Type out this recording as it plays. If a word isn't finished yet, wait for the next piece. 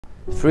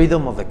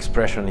Freedom of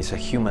expression is a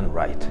human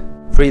right.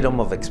 Freedom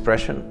of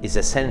expression is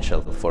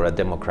essential for a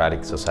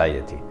democratic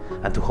society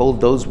and to hold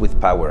those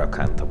with power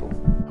accountable.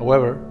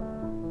 However,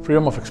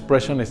 freedom of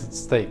expression is at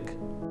stake.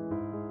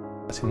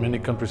 As in many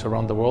countries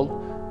around the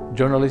world,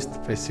 journalists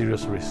face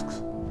serious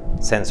risks.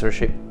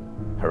 Censorship,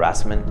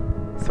 harassment,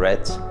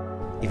 threats,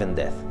 even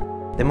death.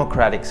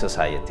 Democratic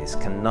societies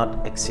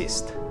cannot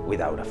exist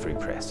without a free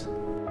press.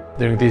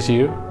 During this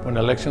year, when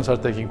elections are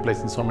taking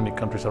place in so many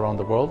countries around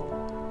the world,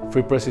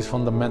 free press is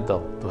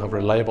fundamental to have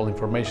reliable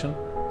information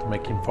to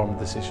make informed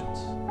decisions.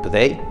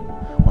 Today,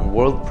 on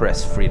World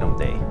Press Freedom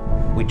Day,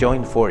 we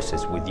join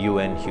forces with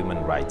UN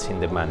Human Rights in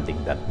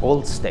demanding that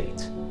all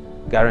states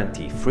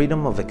guarantee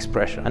freedom of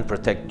expression and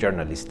protect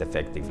journalists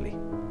effectively.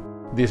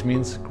 This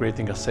means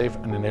creating a safe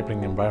and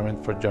enabling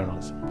environment for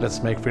journalism.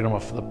 Let's make freedom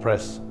of the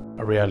press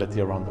a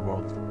reality around the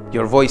world.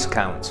 Your voice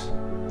counts.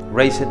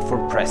 Raise it for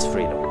press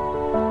freedom.